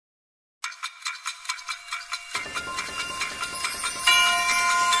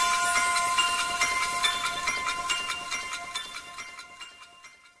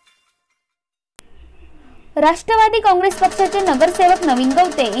राष्ट्रवादी काँग्रेस पक्षाचे नगरसेवक नवीन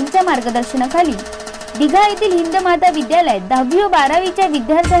गवते यांच्या मार्गदर्शनाखाली दिघा येथील हिंद माता विद्यालयात 10वी व 12वीच्या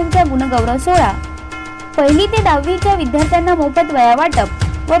विद्यार्थ्यांचा गुणगौरव सोहळा, 1ली ते 10वीच्या विद्यार्थ्यांना मोफत वह्या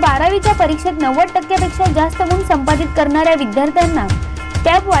वाटप व 12वीच्या परीक्षेत 90% पेक्षा जास्त गुण संपादित करणाऱ्या विद्यार्थ्यांना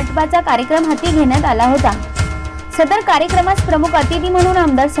टॅब वाटपाचा कार्यक्रम हाती घेण्यात आला होता। सदर कार्यक्रमास प्रमुख अतिथी म्हणून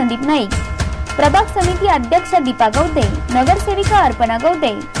आमदार संदीप नाईक, प्रभाग समिती अध्यक्ष दीपा गवते, नगरसेविका अर्पणा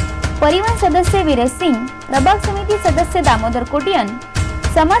गवते, परिवहन सदस्य वीरेश सिंग, प्रभाग समिती सदस्य दामोदर कोटियन,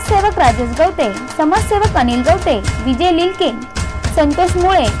 समाजसेवक राजेश गवते, समाजसेवक अनिल गवते, विजय लिलके, संतोष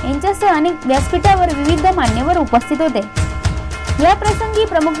मुळे यांच्यासह अनेक व्यासपीठावर विविध मान्यवर उपस्थित होते। या प्रसंगी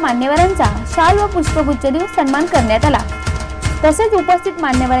प्रमुख मान्यवरांचा शाल व पुष्पगुच्छ देऊन सन्मान करण्यात आला। तसेच उपस्थित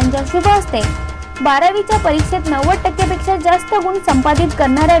मान्यवरांच्या शुभ हस्ते 12वीच्या परीक्षेत 90% पेक्षा जास्त गुण संपादित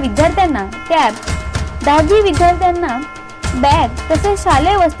करणाऱ्या विद्यार्थ्यांना टॅब, 10वी विद्यार्थ्यांना बॅग तसेच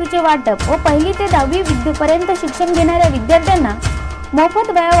शालेय वस्तूचे वाटप व 1ली ते 10वी पर्यंत शिक्षण घेणाऱ्या विद्यार्थ्यांना मोफत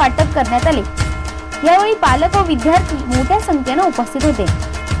वह्या वाटप करण्यात आले। यावेळी पालक व विद्यार्थी मोठ्या संख्येने उपस्थित होते।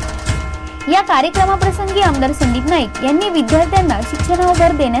 या कार्यक्रमाप्रसंगी आमदार संदीप नाईक यांनी विद्यार्थ्यांना शिक्षणावर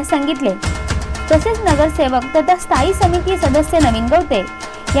भर देण्यास सांगितले। तसेच नगरसेवक तथा स्थायी समिती सदस्य नवीन गवते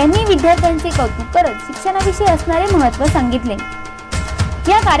यांनी विद्यार्थ्यांचे कौतुक करत शिक्षणाविषयी असणारे महत्त्व सांगितले।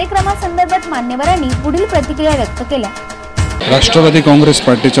 या कार्यक्रमासंदर्भात मान्यवरांनी पुढील प्रतिक्रिया व्यक्त केल्या। राष्ट्रवादी काँग्रेस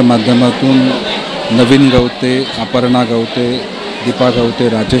पार्टीच्या माध्यमातून नवीन गवते, अपर्णा गवते, दीपा गवते,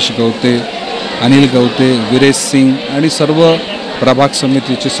 राजेश गवते, अनिल गवते, वीरेश सिंग आणि सर्व प्रभाग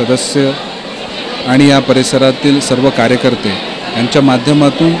समितीचे सदस्य आणि या परिसरातील सर्व कार्यकर्ते यांच्या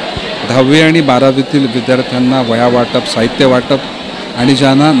माध्यमातून 10वी आणि 12वीतील विद्यार्थ्यांना वह्या वाटप, साहित्य वाटप आणि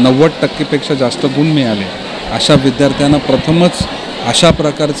ज्यांना 90% पेक्षा जास्त गुण मिळाले अशा विद्यार्थ्यांना प्रथमच अशा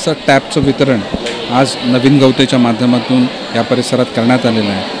प्रकारचं टॅबचं वितरण आज नवीन गवतेच्या माध्यमातून या परिसरात करण्यात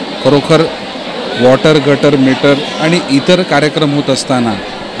आलेलं आहे। खरोखर वॉटर, गटर, मीटर आणि इतर कार्यक्रम होत असताना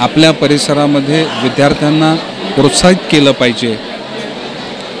आपल्या परिसरामध्ये विद्यार्थ्यांना प्रोत्साहित केलं पाहिजे,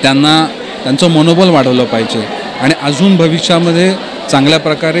 त्यांचं मनोबल वाढवलं पाहिजे आणि अजून भविष्यामध्ये चांगल्या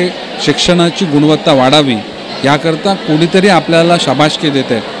प्रकारे शिक्षणाची गुणवत्ता वाढावी याकरता कोणीतरी आपल्याला शाबासकी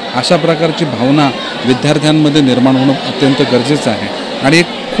देते अशा प्रकारची भावना विद्यार्थ्यांमध्ये निर्माण होणं अत्यंत गरजेचं आहे। आणि एक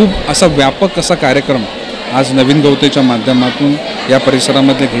खूप असा व्यापक असा कार्यक्रम आज नवीन गवतेच्या माध्यमातून या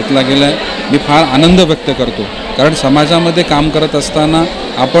परिसरामध्ये घेतला गेला आहे। मी फार आनंद व्यक्त करतो, कारण समाजामध्ये काम करत असताना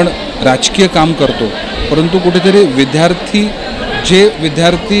आपण राजकीय काम करतो, परंतु कुठेतरी विद्यार्थी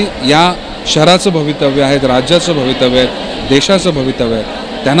या शहराचं भवितव्य आहे, राज्याचं भवितव्य आहे, देशाचं भवितव्य आहे,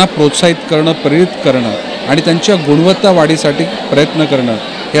 त्यांना प्रोत्साहित करणं, प्रेरित करणं आणि त्यांच्या गुणवत्ता वाढीसाठी प्रयत्न करणं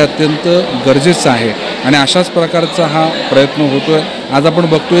हे अत्यंत गरजेचं आहे। आणि अशाच प्रकारचा हा प्रयत्न होतो आहे। आज आपण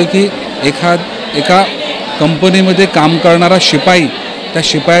बघतोय की एका कंपनीमध्ये काम करणारा शिपाई, त्या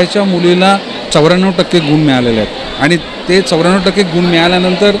शिपायाच्या मुलीला 94% गुण मिळालेले आहेत आणि ते 94% गुण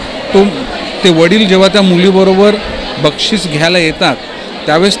मिळाल्यानंतर ते वडील जेव्हा त्या मुलीबरोबर बक्षीस घ्यायला येतात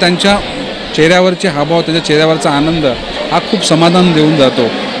त्यावेळेस त्यांच्या चेहऱ्यावरचे हावभाव, त्याच्या चेहऱ्यावरचा आनंद हा खूप समाधान देऊन जातो।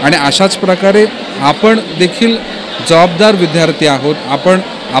 आणि अशाच प्रकारे आपण देखील जबाबदार विद्यार्थी आहोत, आपण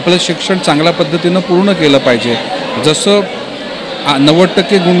आपलं शिक्षण चांगल्या पद्धतीनं पूर्ण केलं पाहिजे। जसं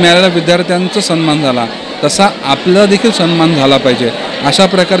 90% गुण मिळालेल्या विद्यार्थ्यांचा सन्मान झाला तसा आपला देखील सन्मान झाला पाहिजे, अशा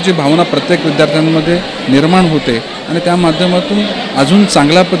प्रकारची भावना प्रत्येक विद्यार्थ्यांमध्ये निर्माण होते आणि त्या माध्यमातून अजून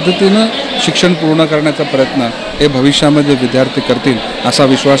चांगल्या पद्धतीनं शिक्षण पूर्ण करण्याचा प्रयत्न हे भविष्यामध्ये विद्यार्थी करतील असा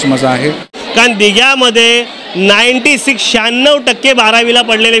विश्वास माझा आहे। कारण दिघ्यामध्ये 96% 12वीला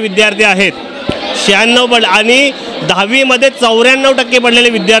पडलेले विद्यार्थी आहेत, 96 आणि 10वीमध्ये 94% पडलेले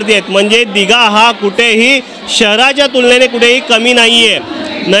विद्यार्थी आहेत। म्हणजे दिघा हा कुठेही शहराच्या तुलनेने कुठेही कमी नाही आहे।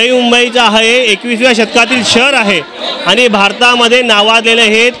 नवी मुंबईचा हे 21व्या शतकातील शहर आहे आणि भारतामध्ये नावाजलेले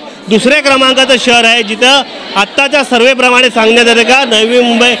हे दुसऱ्या क्रमांकाचं शहर आहे, जिथं आत्ताच्या सर्वेप्रमाणे सांगण्यात येतं का नवी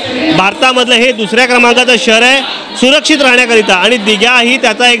मुंबई भारतामधलं हे दुसऱ्या क्रमांकाचं शहर आहे सुरक्षित राहण्याकरिता आणि दिघा ही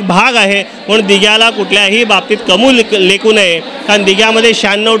त्याचा एक भाग आहे। म्हणून दिघ्याला कुठल्याही बाबतीत कमी लेखू नये, कारण दिघ्यामध्ये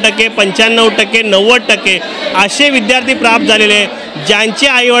 96%, 95%, 90% असे विद्यार्थी प्राप्त झालेले ज्यांचे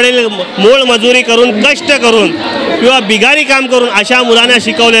आईवडील मोलमजुरी करून, कष्ट करून किंवा बिगारी काम करून अशा मुलांना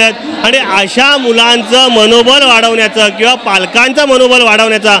शिकवले आहेत आणि अशा मुलांचं मनोबल वाढवण्याचं किंवा पालकांचं मनोबल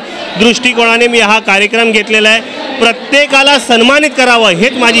वाढवण्याचा दृष्टिकोनाने मी हा कार्यक्रम घेतलेला आहे। प्रत्येकाला सन्मानित करावं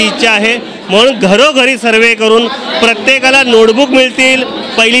हेच माझी इच्छा आहे। म्हणून घरोघरी सर्वे करून प्रत्येकाला नोटबुक मिळतील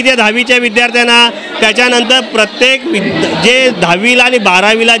 1ली ते 10वीच्या विद्यार्थ्यांना, त्याच्यानंतर प्रत्येक जे 10वीला आणि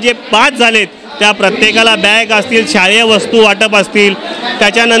 12वीला जे पास झालेत त्या प्रत्येकाला बॅग असतील, शालेय वस्तू वाटप असतील,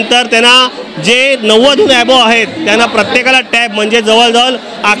 त्याच्यानंतर त्यांना जे 90हून ॲबो आहेत त्यांना प्रत्येकाला टॅब म्हणजे जवळजवळ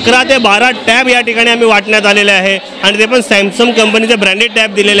 11 ते 12 टॅब या ठिकाणी आम्ही वाटण्यात आलेले आहे आणि ते पण सॅमसंग कंपनीचे ब्रँडेड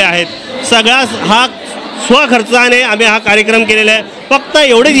टॅब दिलेले आहेत। सगळा हा स्वखर्चाने आम्ही हा कार्यक्रम केलेला आहे। फक्त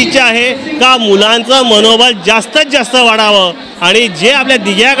एवढीच इच्छा आहे का मुलांचं मनोबल जास्तीत जास्त वाढावं आणि जे आपल्या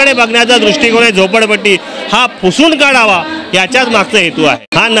दिघ्याकडे बघण्याचा दृष्टिकोन आहे झोपडपट्टी हा पुसून काढावा, याच्याच मागचा हेतू आहे।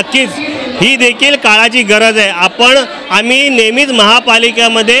 हा नक्कीच ही देखील काळाची गरज आहे। आम्ही नेहमीच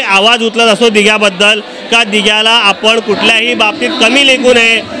महापालिकेमध्ये आवाज उचलत असतो दिघ्याबद्दल का दिघ्याला आपण कुठल्याही बाबतीत कमी लेखू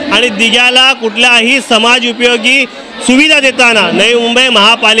नये आणि दिघ्याला कुठल्याही समाज उपयोगी सुविधा देताना नवी मुंबई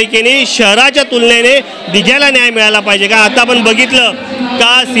महापालिकेने शहराच्या तुलनेने दिघ्याला न्याय मिळाला पाहिजे। का आता आपण बघितलं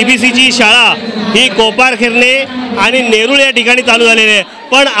का CBCची शाळा ही कोपारखेरणे आणि नेरूळ या ठिकाणी चालू झालेली आहे,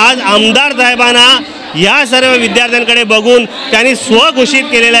 पण आज आमदार साहेबांना या सर्व विद्यार्थ्यांकडे बघून त्यांनी स्वघोषित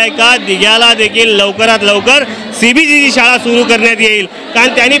केलेलं आहे का दिघ्याला देखील लवकरात लवकर CBCची शाळा सुरू करण्यात येईल।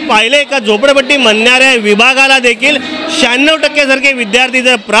 कारण त्यांनी पाहिले का झोपडपट्टी म्हणणाऱ्या विभागाला देखील 96% सारखे विद्यार्थी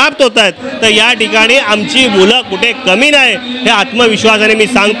जर प्राप्त होत आहेत तर या ठिकाणी आमची मुलं कुठे कमी नाही हे आत्मविश्वासाने मी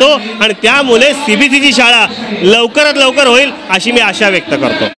सांगतो आणि त्यामुळे CBCची शाळा लवकरात लवकर होईल अशी मी आशा व्यक्त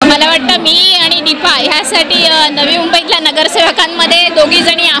करतो। मला वाटतं मी आणि दीपा ह्यासाठी नवी मुंबईतल्या नगरसेवकांमध्ये दोघी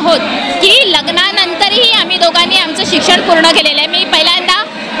जणी आहोत की लग्नानंतरही आम्ही दोघांनी आमचं शिक्षण पूर्ण केलेलं आहे। मी पहिल्यांदा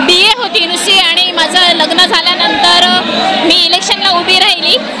BA होती नुसती आणि माझं लग्न झाल्यानंतर मी इलेक्शनला उभी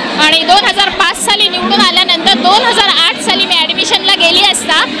राहिली आणि 2005 साली निवडून आल्यानंतर 2008 साली मी ॲडमिशनला गेली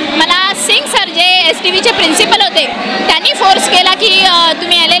असता मला सिंग सर जे STVचे प्रिन्सिपल होते त्यांनी फोर्स केला की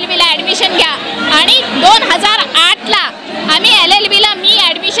तुम्ही LLBला ॲडमिशन घ्या आणि 2008ला आम्ही LLBला मी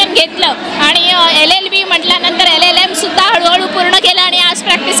ॲडमिशन घेतलं आणि LLB म्हटल्यानंतर LLM-सुद्धा हळूहळू पूर्ण केलं आणि आज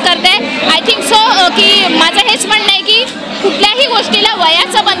प्रॅक्टिस करते। आय थिंक सो की माझं हेच म्हणणं आहे की कुठल्याही गोष्टीला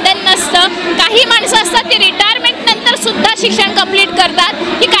वयाचं बंधन नसतं। काही माणसं असतात ते रिटायरमेंट नंतर सुद्धा शिक्षण कंप्लीट करतात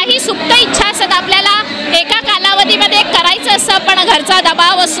की काही सुप्त इच्छा असतात आपल्याला एका कालावधीमध्ये करायचं असतं पण घरचा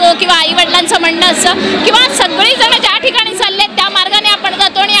दबाव असतो किंवा आईवडिलांचं म्हणणं असतं किंवा सगळीजण ज्या ठिकाणी चाललेत त्या मार्गाने आपण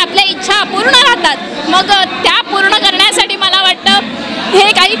जातो आणि आपल्या इच्छा अपूर्ण राहतात। मग त्या पूर्ण करण्यासाठी मला वाटतं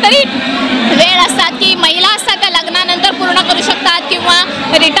हे काहीतरी वेळ असतात की महिला असतात त्या लग्नानंतर पूर्ण करू शकतात किंवा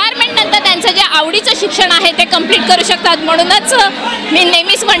रिटायरमेंट नंतर त्यांचं जे आवडीचं शिक्षण आहे ते कंप्लीट करू शकतात। म्हणूनच मी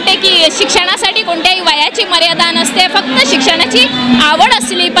नेहमीच म्हणते की शिक्षणासाठी कोणत्याही वयाची मर्यादा नसते, फक्त शिक्षणाची आवड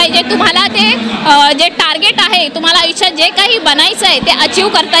असली पाहिजे। तुम्हाला ते जे टार्गेट आहे तुम्हाला आयुष्यात जे काही बनायचं आहे ते अचीव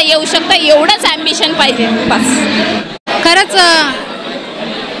करता येऊ शकतं, एवढंच ॲम्बिशन पाहिजे बस। खरंच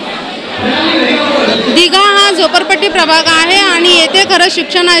दिघा हा झोपडपट्टी प्रभाग आहे आणि येथे खरं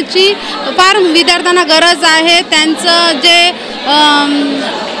शिक्षणाची फार विद्यार्थ्यांना गरज आहे। त्यांचं जे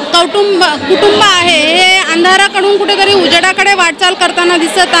कुटुंब आहे हे अंधाराकडून कुठेतरी उजेडाकडे वाटचाल करताना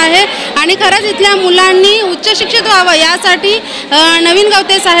दिसत आहे आणि खरंच इथल्या मुलांनी उच्च शिक्षित व्हावं यासाठी नवीन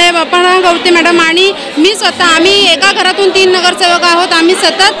गवते साहेब, अपर्णा गवते मॅडम आणि मी स्वतः आम्ही एका घरातून 3 नगरसेवक आहोत। आम्ही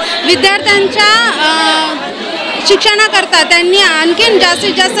सतत विद्यार्थ्यांच्या शिक्षणाकरता त्यांनी आणखीन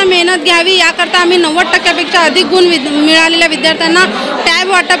जास्तीत जास्त मेहनत घ्यावी याकरता आम्ही 90%पेक्षा अधिक गुण मिळालेल्या विद्यार्थ्यांना टॅब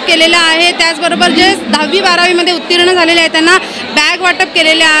वाटप केलेलं आहे। त्याचबरोबर जे 10वी-12वीमध्ये उत्तीर्ण झालेले आहेत त्यांना बॅग वाटप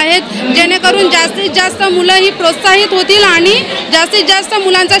केलेले आहेत जेणेकरून जास्तीत जास्त मुलं ही प्रोत्साहित होतील आणि जास्तीत जास्त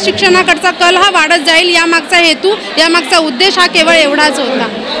मुलांचा शिक्षणाकडचा कल हा वाढत जाईल। यामागचा हेतू, यामागचा उद्देश हा केवळ एवढाच होता।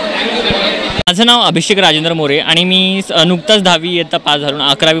 माझं नाव अभिषेक राजेंद्र मोरे आणि मी नुकताच 10वी इयत्ता पास झालो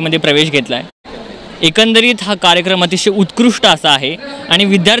 11वीमध्ये प्रवेश घेतला आहे। एकंदरीत हा कार्यक्रम अतिशय उत्कृष्ट असा आहे आणि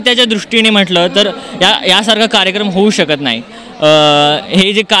विद्यार्थ्याच्या दृष्टीने म्हटलं तर यासारखा कार्यक्रम होऊ शकत नाही।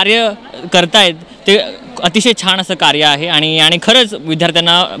 हे जे कार्य करतायत ते अतिशय छान असं कार्य आहे आणि खरंच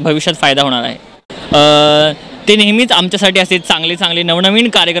विद्यार्थ्यांना भविष्यात फायदा होणार आहे। ते नेहमीच आमच्यासाठी असे चांगले नवनवीन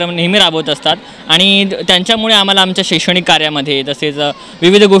कार्यक्रम नेहमी राबवत असतात आणि त्यांच्यामुळे आम्हाला आमच्या शैक्षणिक कार्यामध्ये तसेच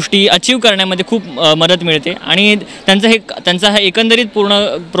विविध गोष्टी अचीव करण्यामध्ये खूप मदत मिळते आणि त्यांचा हा एकंदरीत पूर्ण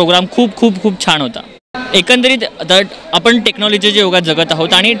प्रोग्राम खूप छान होता। एकंदरीत तर आपण टेक्नॉलॉजीच्या युगात जगत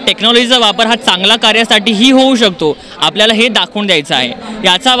आहोत आणि टेक्नॉलॉजीचा वापर हा चांगला कार्यासाठीही होऊ शकतो, आपल्याला हे दाखवून द्यायचं आहे।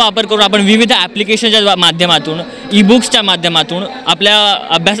 याचा वापर करून आपण विविध ॲप्लिकेशनच्या माध्यमातून, ई-बुक्सच्या माध्यमातून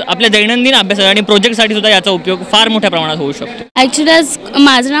आपल्या दैनंदिन अभ्यासासाठी आणि प्रोजेक्टसाठी सुद्धा याचा उपयोग फार मोठ्या प्रमाणात होऊ शकतो। ॲक्च्युली आज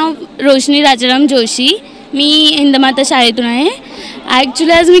माझं नाव रोशनी राजाराम जोशी, मी हिंदमाता शाळेतून आहे।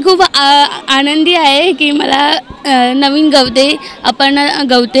 ॲक्च्युली आज मी खूप आनंदी आहे की मला नवीन गवते, अपर्णा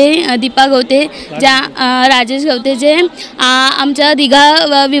गवते, दीपा गवते, ज्या राजेश गवते जे आमच्या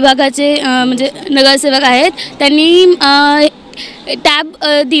दिघा विभागाचे म्हणजे नगरसेवक आहेत, त्यांनी टॅब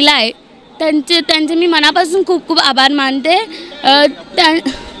दिला आहे। त्यांचे मी मनापासून खूप आभार मानते।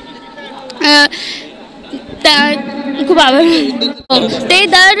 खूप आभार. ते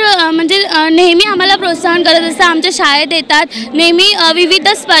म्हणजे नेहमी आम्हाला प्रोत्साहन करत असतात. आमच्या शाळेत येतात, नेहमी विविध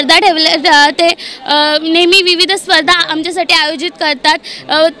स्पर्धा ठेवल्या, ते नेहमी विविध स्पर्धा आमच्यासाठी आयोजित करतात.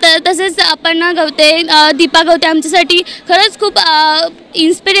 तसेच अपर्णा गवते, दीपा गवते आमच्यासाठी खरंच खूप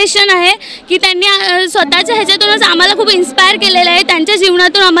इन्स्पिरेशन आहे की त्यांनी स्वतःच्या ह्याच्यातूनच आम्हाला खूप इन्स्पायर केलेलं आहे, त्यांच्या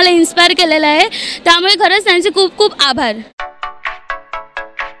जीवनातून आम्हाला इन्स्पायर केलेलं आहे. त्यामुळे खरंच त्यांचे खूप खूप आभार.